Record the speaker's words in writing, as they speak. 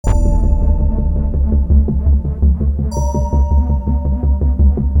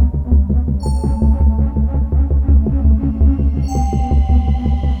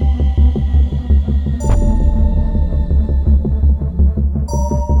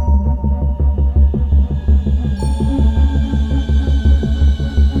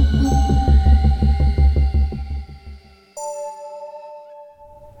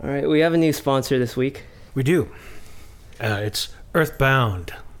have a new sponsor this week. We do. It's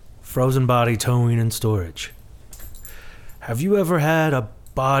Earthbound, frozen body towing and storage. Have you ever had a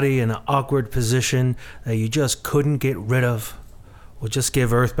body in an awkward position that you just couldn't get rid of? Well, just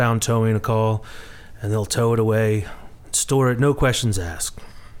give Earthbound Towing a call, and they'll tow it away and store it, no questions asked.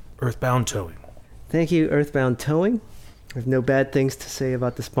 Earthbound Towing. Thank you, Earthbound Towing. I have no bad things to say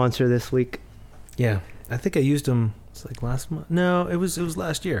about the sponsor this week. Yeah, I think I used them. It's like last month. No, it was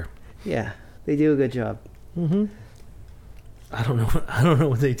last year. Yeah, they do a good job. Mm-hmm. I don't know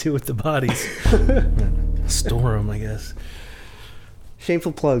what they do with the bodies. Store them, I guess.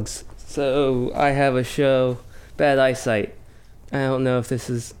 Shameful plugs. So I have a show, Bad Eyesight. I don't know if this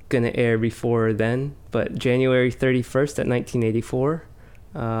is going to air before then, but January 31st at 1984.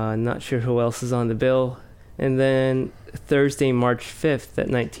 Not sure who else is on the bill. And then Thursday, March 5th at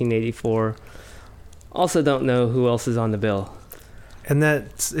 1984. Also don't know who else is on the bill. And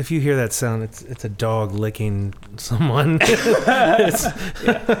that's, if you hear that sound, it's a dog licking someone.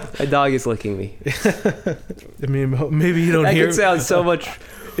 A dog is licking me. I mean, maybe you don't that hear. That could sound so much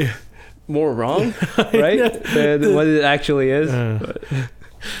more wrong, right? Than what it actually is.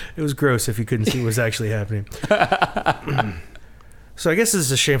 It was gross if you couldn't see what was actually happening. So I guess this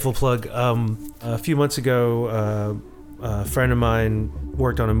is a shameful plug. A few months ago, a friend of mine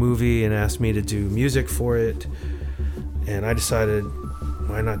worked on a movie and asked me to do music for it. And I decided,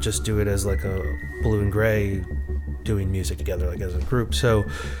 why not just do it as like a Blue and Gray doing music together, like as a group. So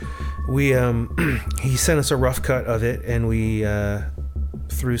we, he sent us a rough cut of it, and we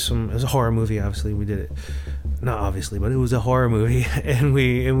threw some. It was a horror movie, obviously. We did it, not obviously, but it was a horror movie, and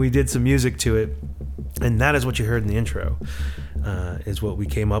we did some music to it, and that is what you heard in the intro. Is what we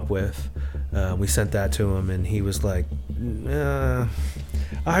came up with. We sent that to him, and he was like,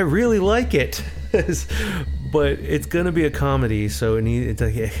 I really like it. But it's going to be a comedy, so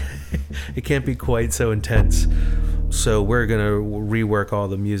it can't be quite so intense. So we're going to rework all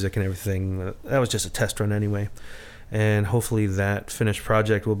the music and everything. That was just a test run anyway. And hopefully that finished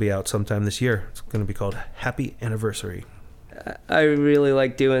project will be out sometime this year. It's going to be called Happy Anniversary. I really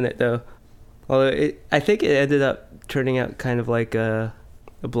like doing it, though. Although I think it ended up turning out kind of like a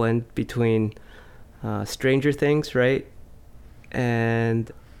blend between Stranger Things, right? And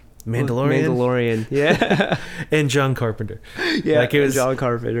Mandalorian, yeah. And John Carpenter. Yeah, like it was John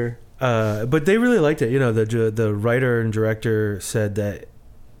Carpenter. But they really liked it. You know, the writer and director said that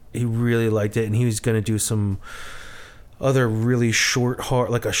he really liked it, and he was going to do some other really short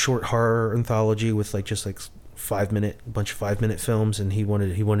horror anthology with like just like 5-minute films, and he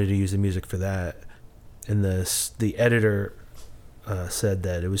wanted to use the music for that. And the editor said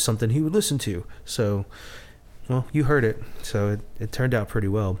that it was something he would listen to. So, well, you heard it. So it turned out pretty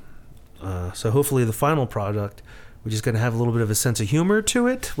well. So hopefully the final product, which is going to have a little bit of a sense of humor to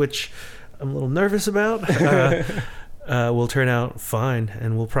it, which I'm a little nervous about, will turn out fine,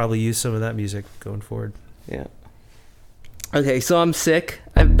 and we'll probably use some of that music going forward. Yeah. Okay, so I'm sick.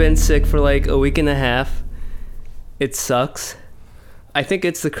 I've been sick for like a week and a half. It sucks. I think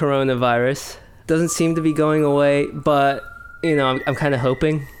it's the coronavirus. Doesn't seem to be going away, but, you know, I'm kind of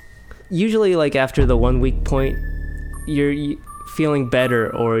hoping. Usually, like, after the 1 week point, you're feeling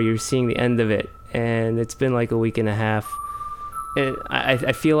better, or you're seeing the end of it, and it's been like a week and a half. And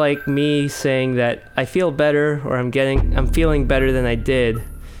I feel like me saying that I feel better, or I'm feeling better than I did,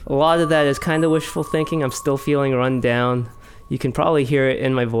 a lot of that is kind of wishful thinking. I'm still feeling run down. You can probably hear it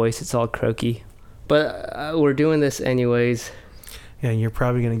in my voice. It's all croaky. But we're doing this anyways. Yeah, and you're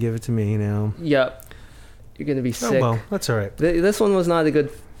probably going to give it to me now. Yep. You're going to be sick. Oh, well, that's all right. This one was not a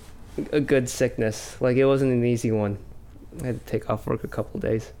good sickness. Like, it wasn't an easy one. I had to take off work a couple of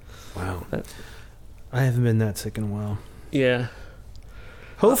days. Wow. I haven't been that sick in a while. Yeah.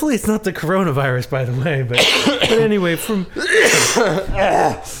 Hopefully it's not the coronavirus, by the way. But anyway, from...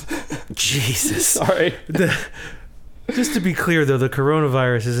 Jesus. Sorry. Just to be clear, though, the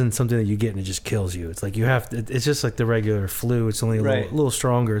coronavirus isn't something that you get and it just kills you. It's like you have to... It's just like the regular flu. It's only a little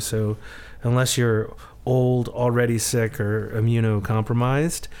stronger. So unless you're old, already sick, or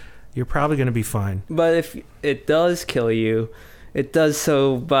immunocompromised, you're probably going to be fine. But if it does kill you, it does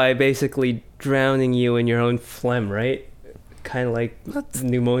so by basically drowning you in your own phlegm, right? Kind of like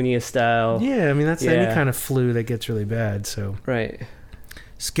pneumonia style. Yeah, I mean, that's any kind of flu that gets really bad, so... Right.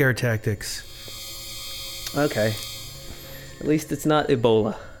 Scare tactics. Okay. At least it's not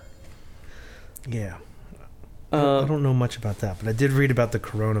Ebola. Yeah. I don't know much about that, but I did read about the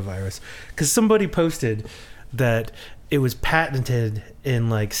coronavirus. Because somebody posted that it was patented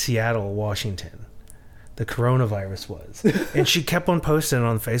in, like, Seattle, Washington. The coronavirus was. And she kept on posting it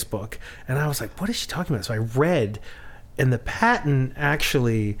on Facebook. And I was like, what is she talking about? So I read... And the patent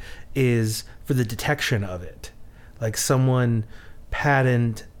actually is for the detection of it. Like someone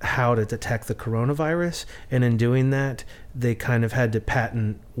patented how to detect the coronavirus, and in doing that, they kind of had to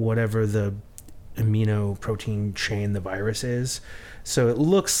patent whatever the amino protein chain the virus is. So it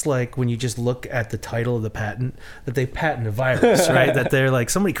looks like when you just look at the title of the patent that they patent a virus, right? That they're like,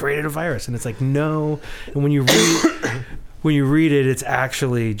 somebody created a virus, and it's like, no. And when you read it, it's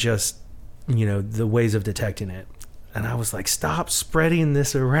actually just, you know, the ways of detecting it. And I was like, stop spreading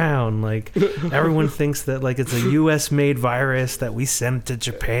this around. Like, everyone thinks that like it's a US made virus that we sent to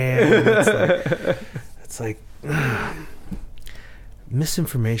Japan. It's like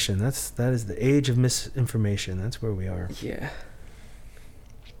misinformation. That is the age of misinformation. That's where we are. Yeah.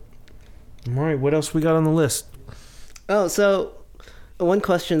 All right, what else we got on the list? Oh, so one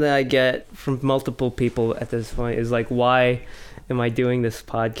question that I get from multiple people at this point is like, why am I doing this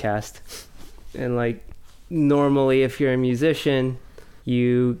podcast? And like, normally if you're a musician,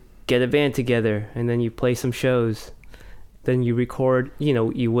 you get a band together and then you play some shows. Then you record, you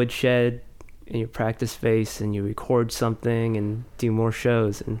know, you woodshed in your practice space and you record something and do more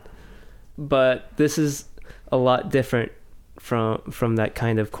shows. But this is a lot different from that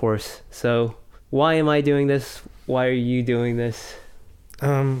kind of course. So why am I doing this? Why are you doing this?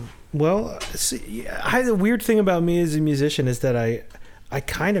 Well, see, the weird thing about me as a musician is that I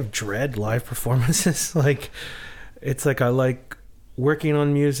kind of dread live performances. Like, it's like I like working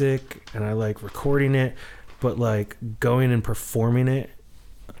on music and I like recording it, but like going and performing it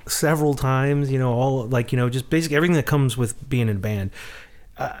several times, you know, all like, you know, just basically everything that comes with being in a band.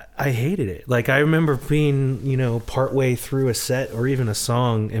 I hated it. Like, I remember being, you know, partway through a set or even a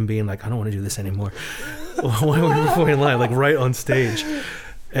song and being like, I don't want to do this anymore. Why am I performing live? Like, right on stage.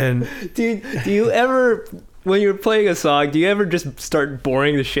 And do you ever, when you're playing a song, do you ever just start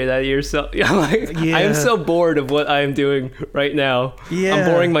boring the shit out of yourself? Like, yeah. I am so bored of what I'm doing right now. Yeah. I'm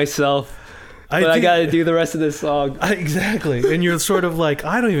boring myself. But I got to do the rest of this song. Exactly. And you're sort of like,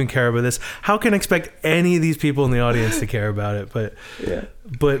 I don't even care about this. How can I expect any of these people in the audience to care about it? But yeah.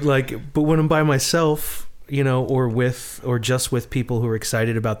 But when I'm by myself, you know, or just with people who are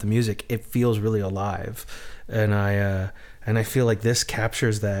excited about the music, it feels really alive. And I feel like this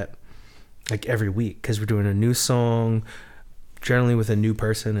captures that like every week, because we're doing a new song, generally with a new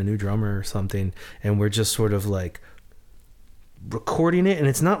person, a new drummer or something, and we're just sort of like recording it, and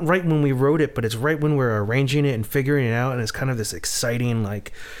it's not right when we wrote it, but it's right when we're arranging it and figuring it out, and it's kind of this exciting,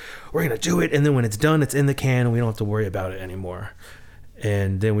 like, we're gonna do it, and then when it's done, it's in the can and we don't have to worry about it anymore,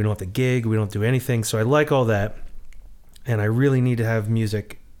 and then we don't have to gig, we don't do anything. So I like all that, and I really need to have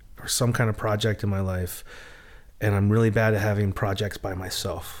music or some kind of project in my life, and I'm really bad at having projects by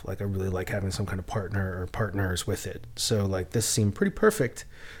myself. Like, I really like having some kind of partner or partners with it. So like, this seemed pretty perfect,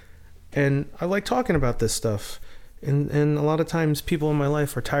 and I like talking about this stuff. And a lot of times people in my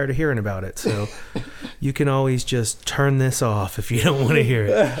life are tired of hearing about it. So you can always just turn this off if you don't want to hear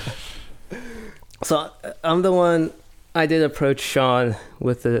it. So I'm the one, I did approach Sean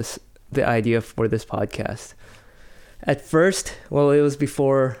with the idea for this podcast. At first, well, it was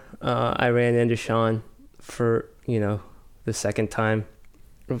before I ran into Sean for, you know, the second time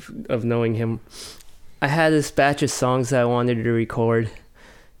of knowing him. I had this batch of songs that I wanted to record,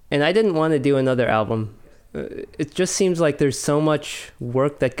 and I didn't want to do another album. It just seems like there's so much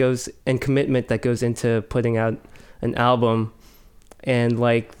work that goes and commitment that goes into putting out an album, and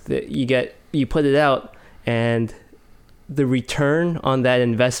like you put it out and the return on that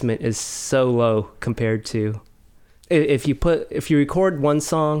investment is so low compared to if you record one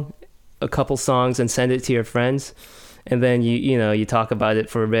song, a couple songs, and send it to your friends, and then you talk about it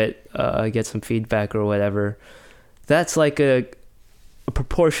for a bit, get some feedback or whatever. That's like a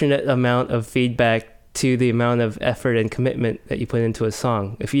proportionate amount of feedback to the amount of effort and commitment that you put into a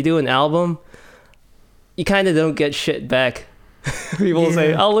song. If you do an album, you kind of don't get shit back. People will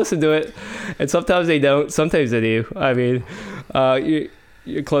say, I'll listen to it. And sometimes they don't. Sometimes they do. I mean,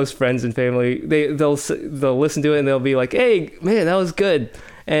 your close friends and family, they'll listen to it and they'll be like, hey, man, that was good.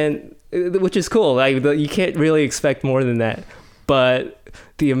 And which is cool. Like, you can't really expect more than that. But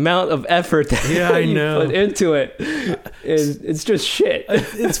the amount of effort that you put into it, it's just shit.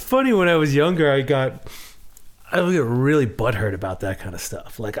 It's funny, when I was younger, I would get really butthurt about that kind of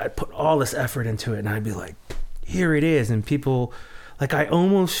stuff. Like, I'd put all this effort into it and I'd be like, here it is. And people, like, I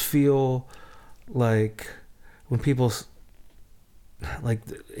almost feel like when people, like,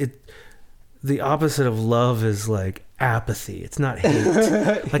 the opposite of love is like apathy. It's not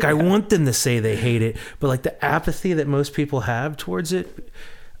hate. Like, I want them to say they hate it, but like the apathy that most people have towards it,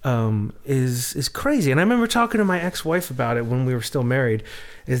 is crazy. And I remember talking to my ex-wife about it when we were still married,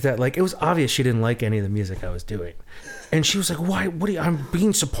 is that like it was obvious she didn't like any of the music I was doing. And she was like, why? I'm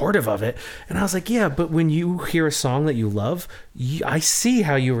being supportive of it. And I was like, yeah, but when you hear a song that you love, I see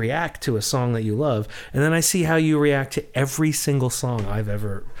how you react to a song that you love. And then I see how you react to every single song I've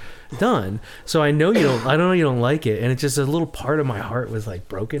ever done. So I know you don't like it. And it's just a little part of my heart was like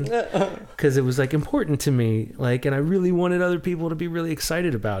broken because it was like important to me. Like, and I really wanted other people to be really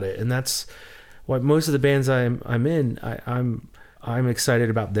excited about it. And that's what most of the bands I'm in, I'm excited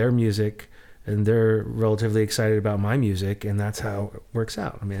about their music. And they're relatively excited about my music, and that's how it works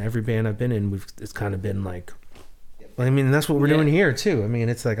out. I mean, every band I've been in, it's kind of been like, I mean, that's what we're doing here too. I mean,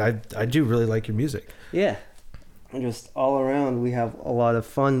 it's like I do really like your music. Yeah, just all around, we have a lot of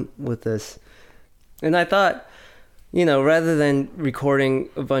fun with this. And I thought, rather than recording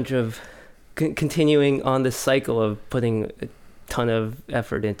a bunch of continuing on this cycle of putting a ton of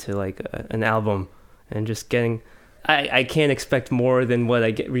effort into like an album and just getting. I can't expect more than what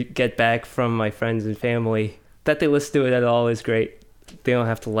I get back from my friends and family. That they listen to it at all is great. They don't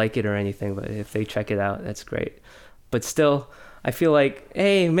have to like it or anything, but if they check it out, that's great. But still, I feel like,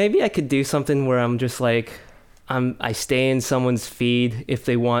 hey, maybe I could do something where I'm just like, I stay in someone's feed if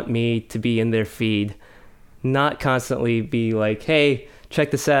they want me to be in their feed. Not constantly be like, hey,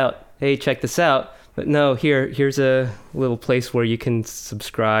 check this out. Hey, check this out. But no, here's a little place where you can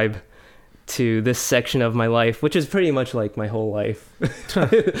subscribe to this section of my life, which is pretty much like my whole life.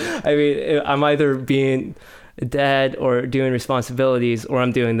 I mean, I'm either being a dad or doing responsibilities, or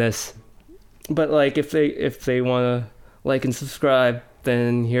I'm doing this. But like, if they want to like and subscribe,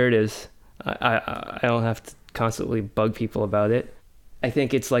 then here it is. I don't have to constantly bug people about it. I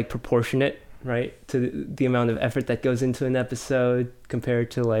think it's like proportionate, right, to the amount of effort that goes into an episode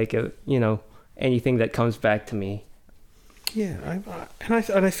compared to like anything that comes back to me. Yeah,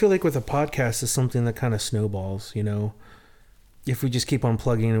 I feel like with a podcast is something that kind of snowballs, If we just keep on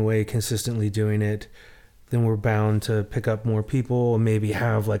plugging away, consistently doing it, then we're bound to pick up more people and maybe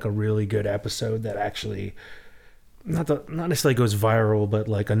have like a really good episode that actually not necessarily goes viral, but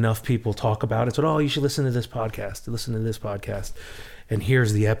like enough people talk about it. So, oh, you should listen to this podcast. And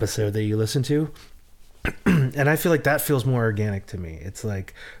here's the episode that you listen to. And I feel like that feels more organic to me. It's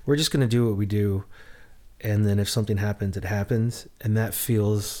like, we're just going to do what we do. And then if something happens, it happens. And that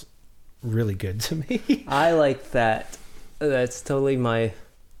feels really good to me. I like that. That's totally my,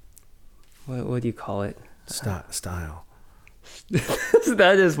 what do you call it? Style.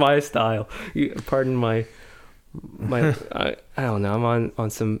 That is my style. Pardon my I don't know. I'm on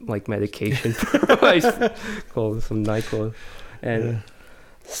some like medication. Called some NyQuil. And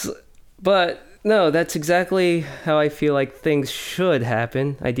but no, that's exactly how I feel like things should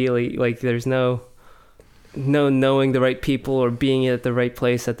happen. Ideally, like there's no knowing the right people or being at the right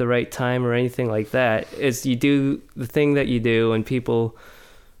place at the right time or anything like that. Is you do the thing that you do and people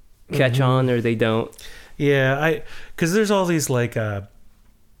catch on or they don't. Yeah, because there's all these like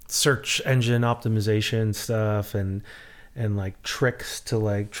search engine optimization stuff and like tricks to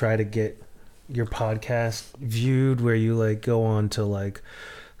like try to get your podcast viewed, where you like go on to like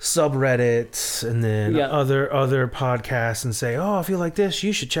subreddits and then other podcasts and say, oh, if you like this,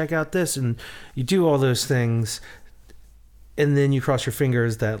 you should check out this, and you do all those things, and then you cross your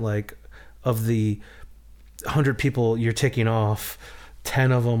fingers that like of the 100 people you're ticking off,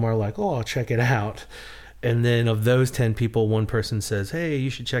 10 of them are like, oh, I'll check it out. And then of those 10 people, one person says, hey,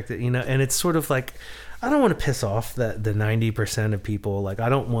 you should check that, and it's sort of like, I don't want to piss off the 90% of people. Like, I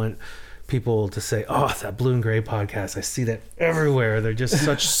don't want people to say, oh, that Blue and Gray podcast, I see that everywhere. They're just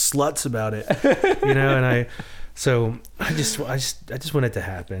such sluts about it, and I just want it to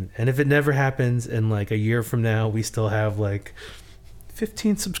happen. And if it never happens and like a year from now, we still have like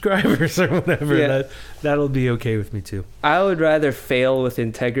 15 subscribers or whatever, that'll be okay with me too. I would rather fail with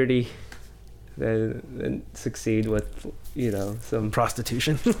integrity than succeed with, some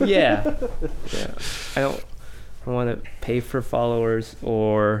prostitution. Yeah. I don't want to pay for followers,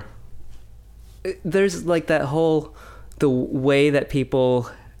 or there's like that whole, the way that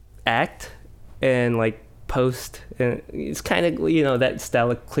people act and like post, and it's kind of, that style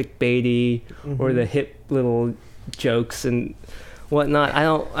of clickbaity or the hip little jokes and whatnot. I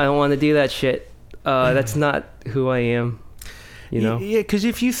don't want to do that shit. That's not who I am. Yeah, because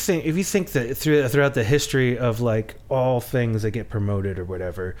if you think that throughout the history of like all things that get promoted or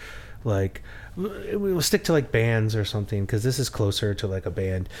whatever, like we'll stick to like bands or something, because this is closer to like a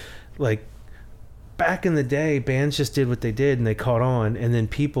band. Like back in the day, bands just did what they did and they caught on, and then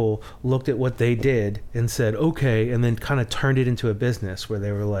people looked at what they did and said, okay, and then kind of turned it into a business where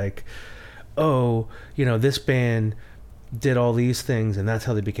they were like, oh, this band did all these things, and that's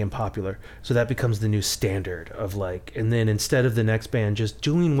how they became popular. So that becomes the new standard of like, and then instead of the next band just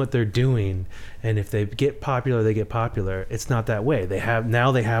doing what they're doing, and if they get popular, they get popular. It's not that way. They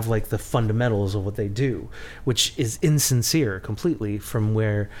have like the fundamentals of what they do, which is insincere completely from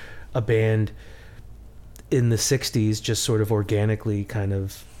where a band in the 60s just sort of organically kind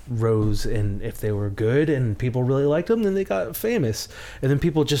of rose, and if they were good and people really liked them, then they got famous, and then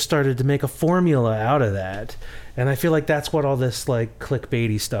people just started to make a formula out of that. And I feel like that's what all this like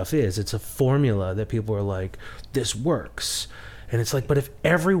clickbaity stuff is. It's a formula that people are like, this works, and it's like, but if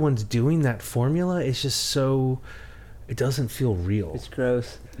everyone's doing that formula, it's just so, it doesn't feel real. It's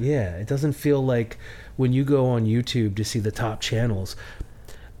gross. Yeah, it doesn't feel like when you go on YouTube to see the top channels,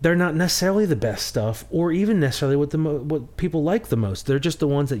 they're not necessarily the best stuff, or even necessarily what people like the most. They're just the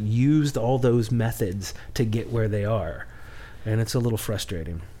ones that used all those methods to get where they are, and it's a little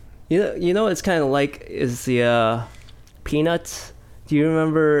frustrating. You know, it's kind of like is the Peanuts. Do you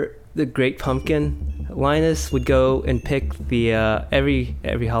remember the Great Pumpkin? Linus would go and pick the every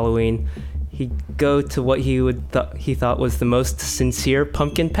Halloween. He'd go to what he thought was the most sincere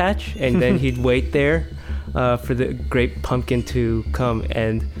pumpkin patch, and then he'd wait there for the Great Pumpkin to come,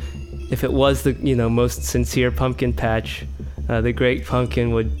 and if it was the most sincere pumpkin patch, the Great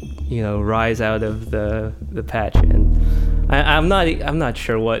Pumpkin would rise out of the patch. And I'm not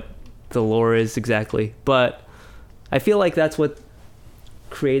sure what the lore is exactly, but I feel like that's what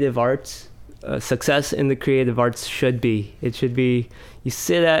creative arts, success in the creative arts should be. It should be you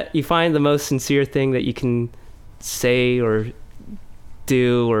find the most sincere thing that you can say or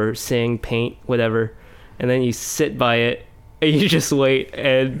do or sing, paint, whatever, and then you sit by it and you just wait,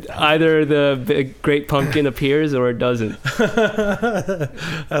 and either the big Great Pumpkin appears or it doesn't.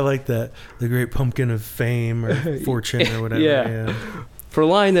 I like that. The Great Pumpkin of fame or fortune or whatever. Yeah. For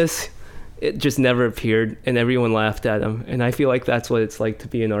Linus, it just never appeared, and everyone laughed at him. And I feel like that's what it's like to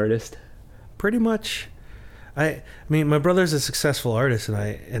be an artist. Pretty much. I mean, my brother's a successful artist,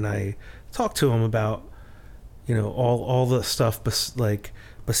 and I talked to him about all the stuff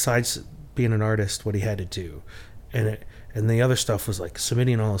besides being an artist, what he had to do, and the other stuff was like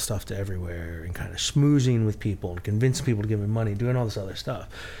submitting all the stuff to everywhere and kind of schmoozing with people and convincing people to give him money, doing all this other stuff.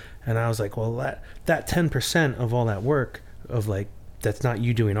 And I was like, well, that 10% of all that work of like, that's not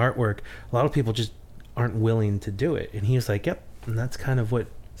you doing artwork, a lot of people just aren't willing to do it. And he was like, yep, and that's kind of what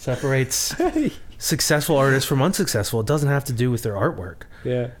separates successful artists from unsuccessful. It doesn't have to do with their artwork.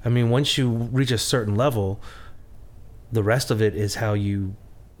 Yeah. I mean, once you reach a certain level, the rest of it is how you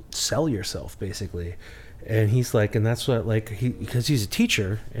sell yourself, basically. And he's like, and that's what, like, because he's a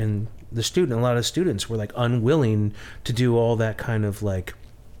teacher, and a lot of students were like unwilling to do all that kind of like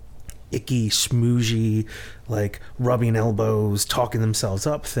icky, smooshy, like rubbing elbows, talking themselves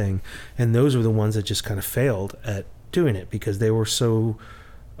up thing. And those were the ones that just kind of failed at doing it because they were so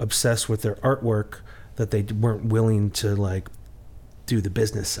obsessed with their artwork that they weren't willing to like do the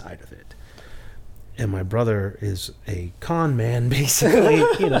business side of it. And my brother is a con man, basically,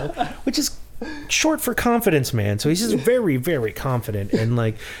 which is short for confidence man. So he's just very, very confident. And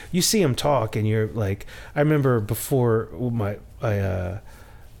like, you see him talk and you're like, I remember before I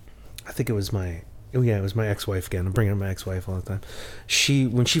think it was my ex-wife again. I'm bringing up my ex-wife all the time.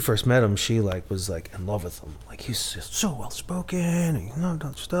 When she first met him, she like was like in love with him. Like, he's just so well spoken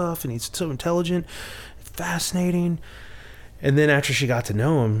and stuff, and he's so intelligent, fascinating. And then after she got to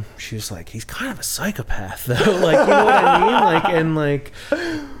know him, she was like, he's kind of a psychopath, though. Like, you know what I mean?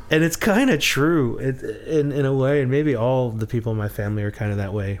 And it's kind of true in a way. And maybe all the people in my family are kind of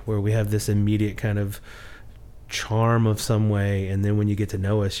that way, where we have this immediate kind of charm of some way. And then when you get to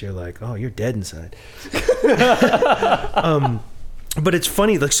know us, you're like, oh, you're dead inside. But it's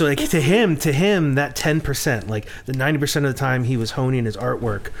funny. Like, so like to him, that 10%, like the 90% of the time he was honing his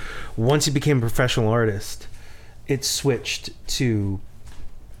artwork, once he became a professional artist, it switched to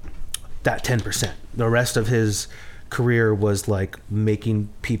that 10%. The rest of his career was like making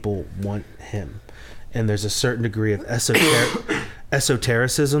people want him. And there's a certain degree of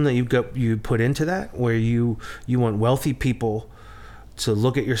esotericism that you put into that, where you want wealthy people to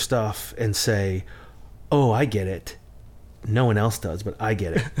look at your stuff and say, oh, I get it. No one else does, but I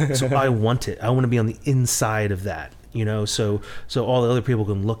get it. So I want it. I want to be on the inside of that. So all the other people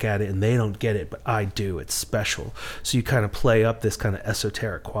can look at it and they don't get it, but I do. It's special. So you kind of play up this kind of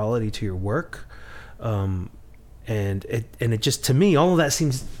esoteric quality to your work, and it just, to me, all of that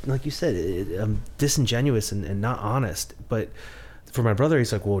seems, like you said, disingenuous and not honest. But for my brother,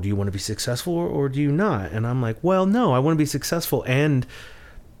 he's like, well, do you want to be successful or do you not? And I'm like, well, no, I want to be successful and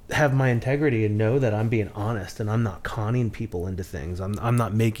have my integrity and know that I'm being honest and I'm not conning people into things. I'm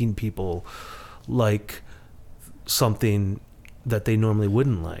not making people like something that they normally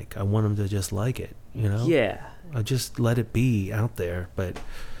wouldn't like. I want them to just like it, you know? Yeah. I just let it be out there. But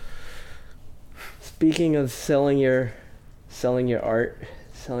speaking of selling your art,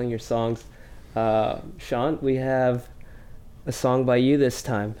 selling your songs, Sean, we have a song by you this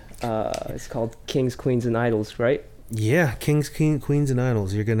time. It's called Kings, Queens, and Idols, right? yeah, Kings, Queens, and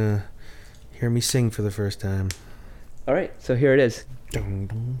Idols. You're gonna hear me sing for the first time. All right, so here it is. Dun,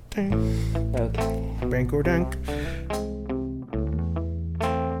 dun, dun. Okay. Bank or dunk.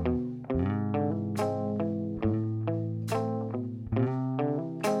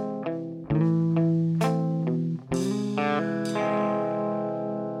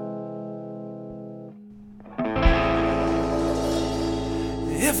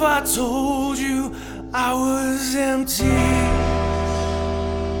 If I told you I was empty,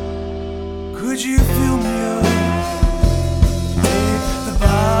 could you fill me up? Take the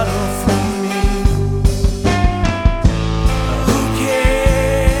bottle from me. Who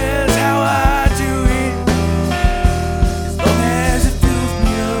cares how I do it, as long as it fills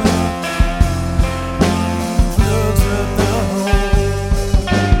me up, plugs up the hole.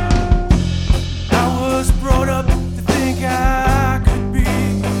 I was brought up to think I could be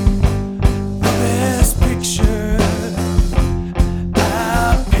the best picture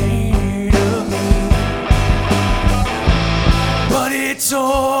I painted of me, but it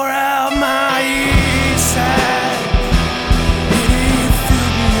tore out my inside. It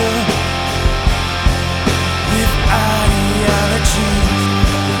filled me up with ideologies.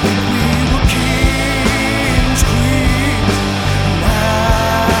 We were kings, queens, and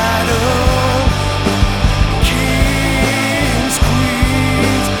idols. Kings,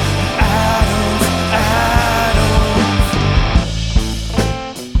 queens, idols, idols.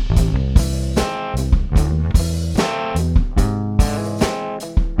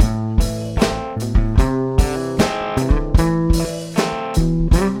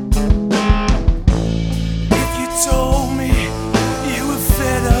 If you told me you were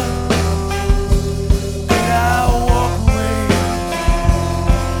fed up, could I walk away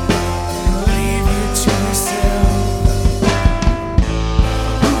and leave you to yourself?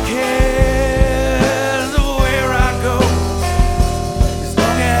 Who cares where I go, as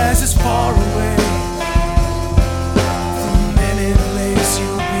long as it's far away from any place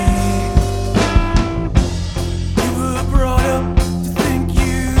you'll be? You were brought up to think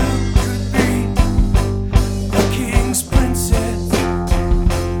you could be a king's princess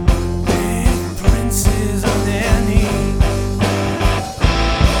with princes on their knee,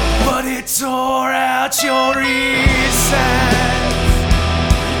 but it tore out your insides.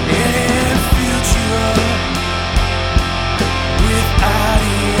 It filled you up with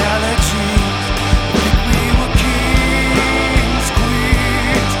ideologies. We were kings,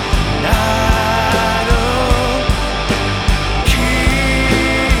 queens, and idols.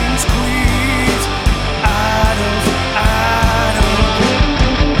 Kings, queens, idols, idols.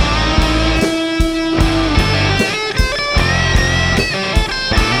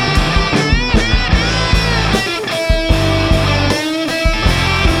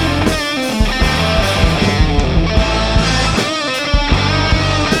 Kings,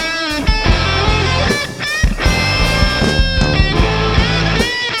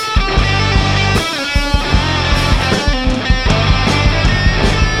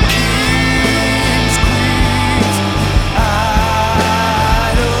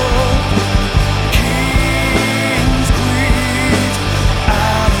 queens, idols. Kings, queens,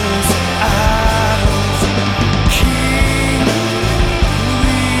 idols, idols. King,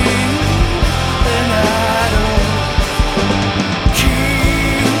 queen, and idol.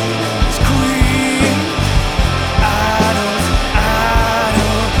 Kings, queen, idols,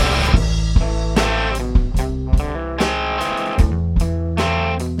 idols.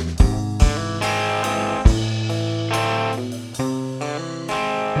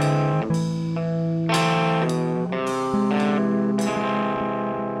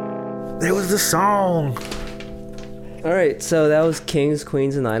 There was the song. All right, so that was Kings,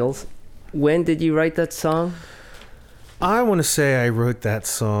 Queens, and Idols. When did you write that song? I want to say I wrote that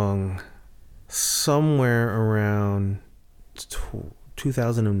song somewhere around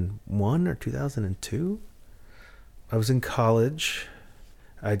 2001 or 2002. I was in college.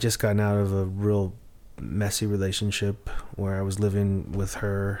 I had just gotten out of a real messy relationship where I was living with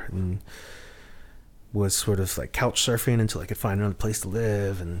her and was sort of like couch surfing until I could find another place to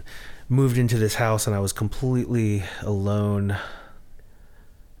live, and moved into this house, and I was completely alone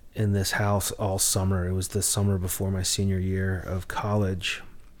in this house all summer. It was the summer before my senior year of college,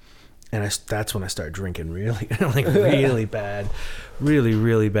 and that's when I started drinking really like really bad,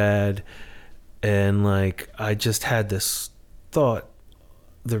 really bad. And like I just had this thought,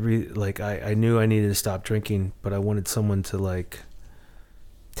 I knew I needed to stop drinking, but I wanted someone to like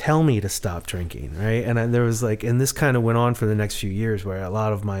tell me to stop drinking, right? And there was like, and this kind of went on for the next few years, where a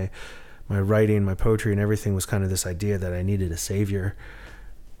lot of my writing, my poetry, and everything was kind of this idea that I needed a savior,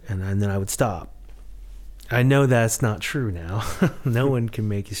 and then I would stop. I know that's not true now. No one can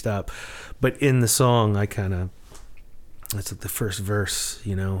make you stop. But in the song, that's what the first verse,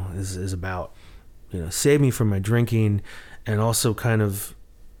 is about, save me from my drinking, and also kind of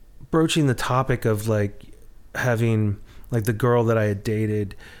broaching the topic of like having, like the girl that I had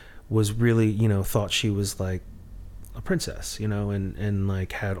dated was really, thought she was like a princess, and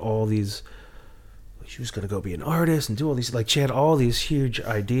like had all these, she was going to go be an artist and do all these, like she had all these huge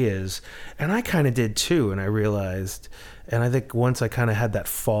ideas, and I kind of did too. And I realized, and I think once I kind of had that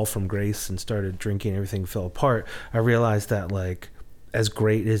fall from grace and started drinking, everything fell apart. I realized that like, as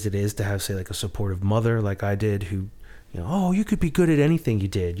great as it is to have, say, like a supportive mother like I did, who, oh, you could be good at anything you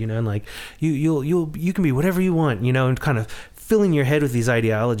did, and like you can be whatever you want, and kind of filling your head with these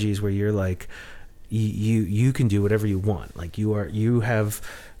ideologies where you're like, you can do whatever you want, like you have,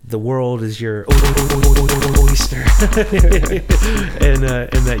 the world is your oyster, and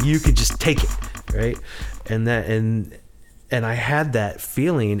that you could just take it, right? And I had that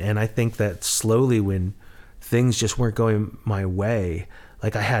feeling, and I think that slowly, when things just weren't going my way,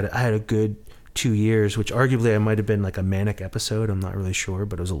 like I had a good 2 years, which arguably I might have been like a manic episode, I'm not really sure,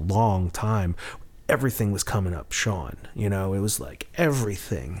 but it was a long time. Everything was coming up, Sean, it was like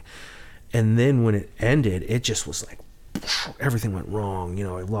everything. And then when it ended, it just was like everything went wrong.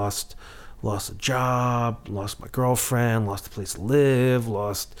 I lost a job, lost my girlfriend, lost a place to live,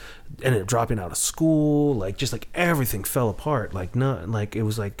 ended up dropping out of school, like just like everything fell apart. Like it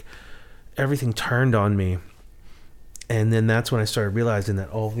was like everything turned on me. And then that's when I started realizing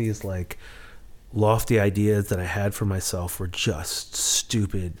that all these like lofty ideas that I had for myself were just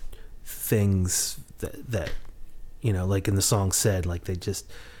stupid things that like in the song said, like they just,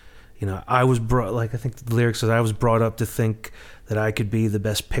 I was brought, like I think the lyrics says, I was brought up to think that I could be the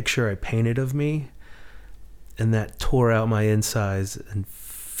best picture I painted of me, and that tore out my insides and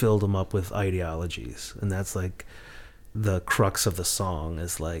filled them up with ideologies. And that's like the crux of the song,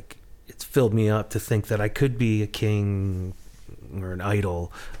 is like it's filled me up to think that I could be a king or an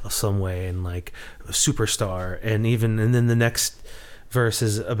idol of some way, and like a superstar. And then the next verse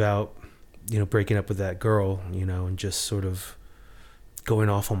is about, breaking up with that girl, and just sort of going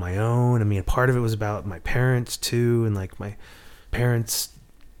off on my own. I mean, part of it was about my parents too, and like my parents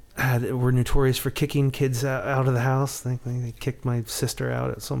were notorious for kicking kids out of the house. They kicked my sister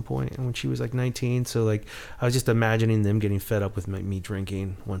out at some point when she was like 19. So like I was just imagining them getting fed up with me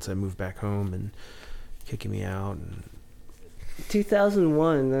drinking once I moved back home and kicking me out. And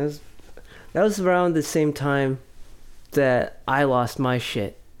 2001, that was around the same time that I lost my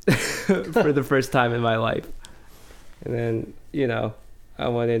shit for the first time in my life. And then, I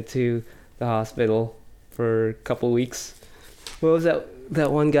went into the hospital for a couple of weeks. What was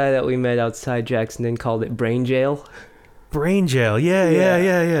that one guy that we met outside Jackson and called it brain jail? Brain jail,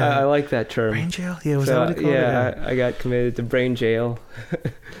 yeah. I like that term. Brain jail? Yeah, was that what it called? Yeah, I got committed to brain jail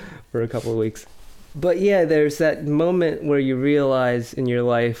for a couple of weeks. But yeah, there's that moment where you realize in your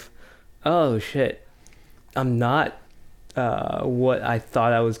life, oh shit, I'm not what I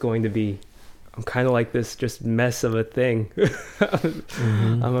thought I was going to be. I'm kind of like this just mess of a thing.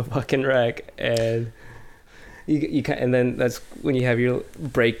 Mm-hmm. I'm a fucking wreck. And and then that's when you have your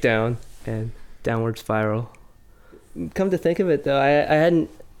breakdown and downward spiral. Come to think of it, though, I hadn't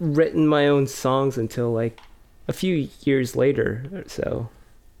written my own songs until like a few years later or so.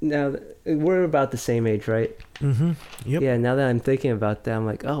 Now, we're about the same age, right? Mm-hmm. Yep. Yeah, now that I'm thinking about that, I'm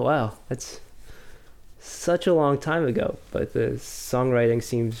like, oh, wow, that's such a long time ago. But the songwriting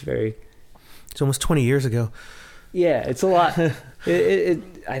seems very... It's almost 20 years ago. Yeah, it's a lot.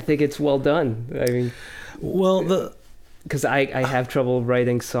 I think it's well done. I mean... Well, because I have trouble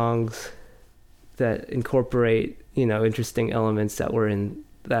writing songs that incorporate, interesting elements that were in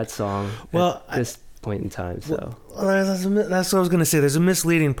that song at this point in time. So that's what I was going to say. There's a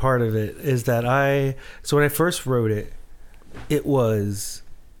misleading part of it, is that so when I first wrote it, it was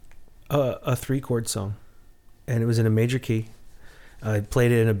a 3-chord song, and it was in a major key. I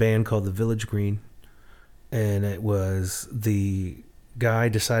played it in a band called the Village Green, and it was, the guy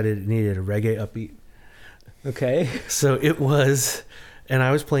decided it needed a reggae upbeat. Okay. So it was, and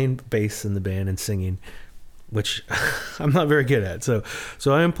I was playing bass in the band and singing, which I'm not very good at. So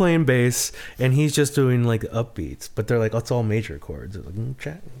I'm playing bass, and he's just doing like upbeats, but they're like, it's all major chords. Like,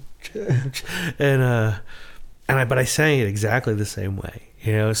 but I sang it exactly the same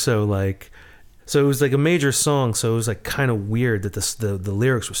way, so like, So it was like a major song, so it was like kind of weird that the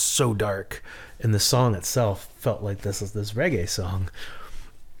lyrics were so dark, and the song itself felt like this reggae song.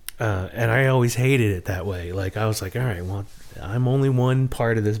 And I always hated it that way. Like I was like, all right, well, I'm only one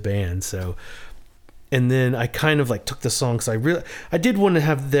part of this band, so. And then I kind of like took the song because I did want to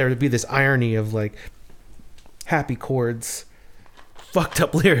have there to be this irony of like happy chords, fucked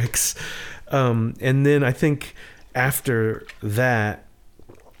up lyrics. And then I think after that,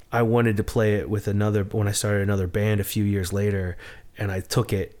 I wanted to play it with when I started another band a few years later, and I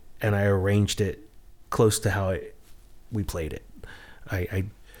took it and I arranged it close to how we played it. I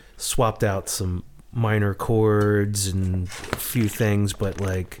swapped out some minor chords and a few things, but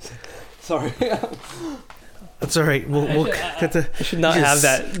like... Sorry. That's all right. We'll cut the... I should not have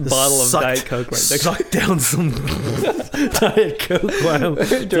that bottle of Diet Coke right there. Suck down some Diet Coke while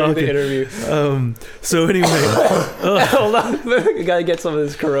during talking. the interview. So anyway... Hold on. We gotta get some of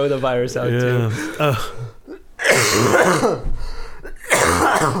this coronavirus out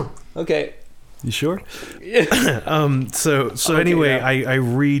too. Okay. You sure? Yeah. So anyway, yeah. I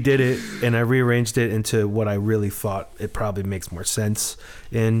redid it and I rearranged it into what I really thought it probably makes more sense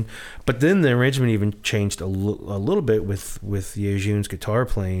in. But then the arrangement even changed a little bit with Yejun's guitar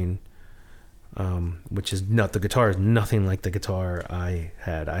playing, which is not, the guitar is nothing like the guitar I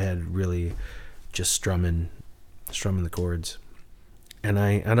had. I had really just strumming the chords. And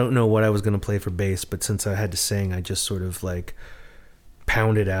I don't know what I was going to play for bass, but since I had to sing, I just sort of like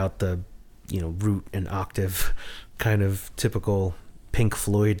pounded out the root and octave, kind of typical Pink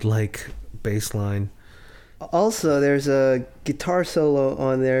Floyd like bass line. Also, there's a guitar solo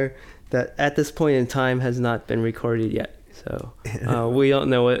on there that at this point in time has not been recorded yet. So we don't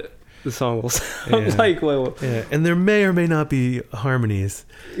know what the song will sound like. Yeah, and there may or may not be harmonies.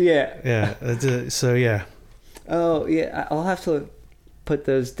 Yeah. Yeah. So yeah. Oh yeah, I'll have to put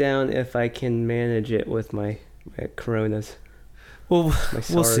those down if I can manage it with my Coronas. Well,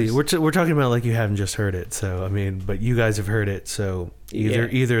 we'll see. We're talking about like you haven't just heard it, so I mean, but you guys have heard it, so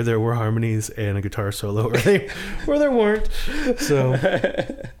either there were harmonies and a guitar solo, or there weren't. So,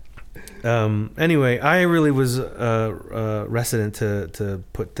 anyway, I really was reticent to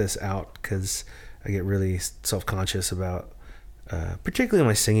put this out because I get really self-conscious about, particularly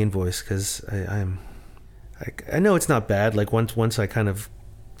my singing voice, because I know it's not bad. Like once I kind of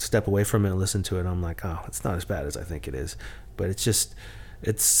step away from it and listen to it, I'm like, oh, it's not as bad as I think it is. But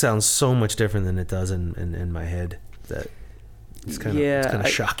it sounds so much different than it does in my head that it's kind of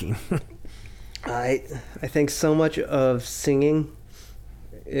shocking. I think so much of singing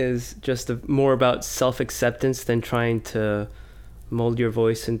is just more about self-acceptance than trying to mold your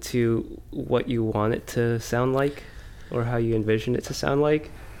voice into what you want it to sound like or how you envision it to sound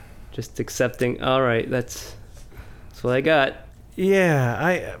like. Just accepting, all right, that's what I got.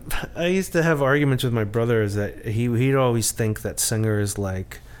 Yeah, I used to have arguments with my brother is that he'd always think that singers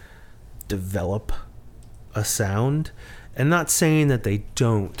like develop a sound, and not saying that they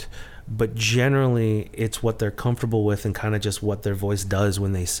don't, but generally it's what they're comfortable with and kind of just what their voice does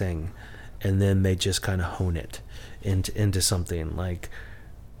when they sing, and then they just kind of hone it into something. Like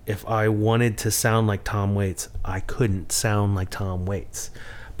if I wanted to sound like Tom Waits, I couldn't sound like Tom Waits.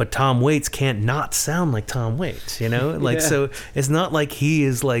 But Tom Waits can't not sound like Tom Waits, So it's not like he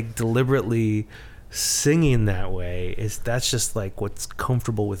is like deliberately singing that way. That's just like what's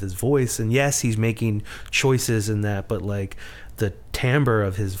comfortable with his voice. And yes, he's making choices in that, but like the timbre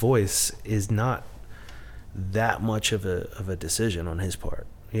of his voice is not that much of a decision on his part.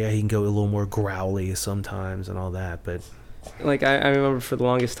 Yeah, he can go a little more growly sometimes and all that, but like I remember for the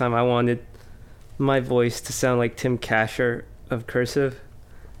longest time I wanted my voice to sound like Tim Kasher of Cursive.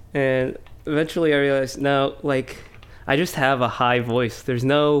 And eventually I realized, no, like, I just have a high voice. There's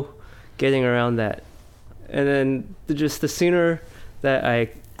no getting around that. And then just the sooner that I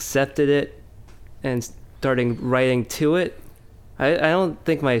accepted it and starting writing to it, I don't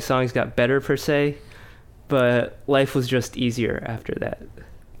think my songs got better per se, but life was just easier after that.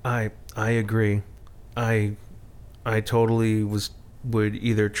 I agree. I totally would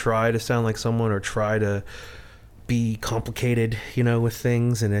either try to sound like someone or try to be complicated, with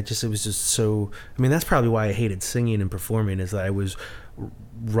things, and it was just so. I mean, that's probably why I hated singing and performing, is that I was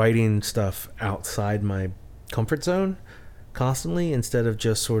writing stuff outside my comfort zone constantly, instead of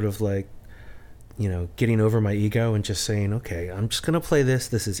just sort of like, getting over my ego and just saying, okay, I'm just gonna play this.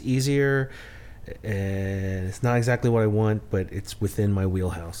 This is easier, and it's not exactly what I want, but it's within my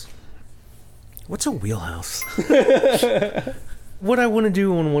wheelhouse. What's a wheelhouse? What I want to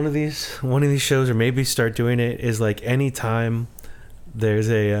do on one of these shows, or maybe start doing it, is like anytime there's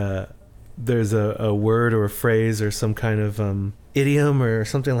a word or a phrase or some kind of idiom or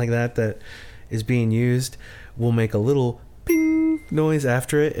something like that is being used, we'll make a little ping noise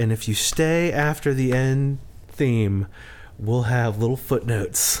after it, and if you stay after the end theme, we'll have little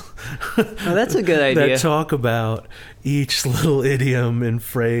footnotes. Oh, that's a good idea. That talk about each little idiom and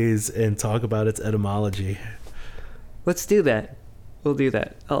phrase and talk about its etymology. Let's do that. We'll do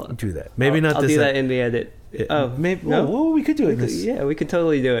that. I'll Do that. Maybe not I'll this. do that in the edit. Maybe. no? Well, we could do it. This. Yeah, we could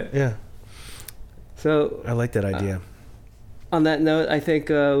totally do it. Yeah, So I like that idea. on that note, I think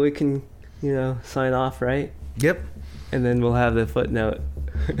we can, sign off, right? Yep. And then we'll have the footnote.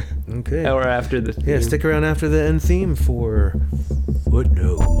 Okay. Or after the theme. Yeah, stick around after the end theme for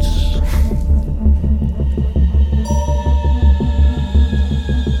footnotes.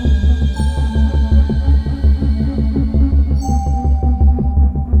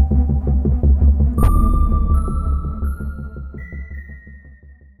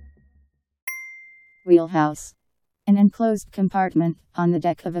 Wheelhouse. An enclosed compartment on the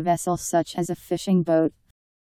deck of a vessel such as a fishing boat,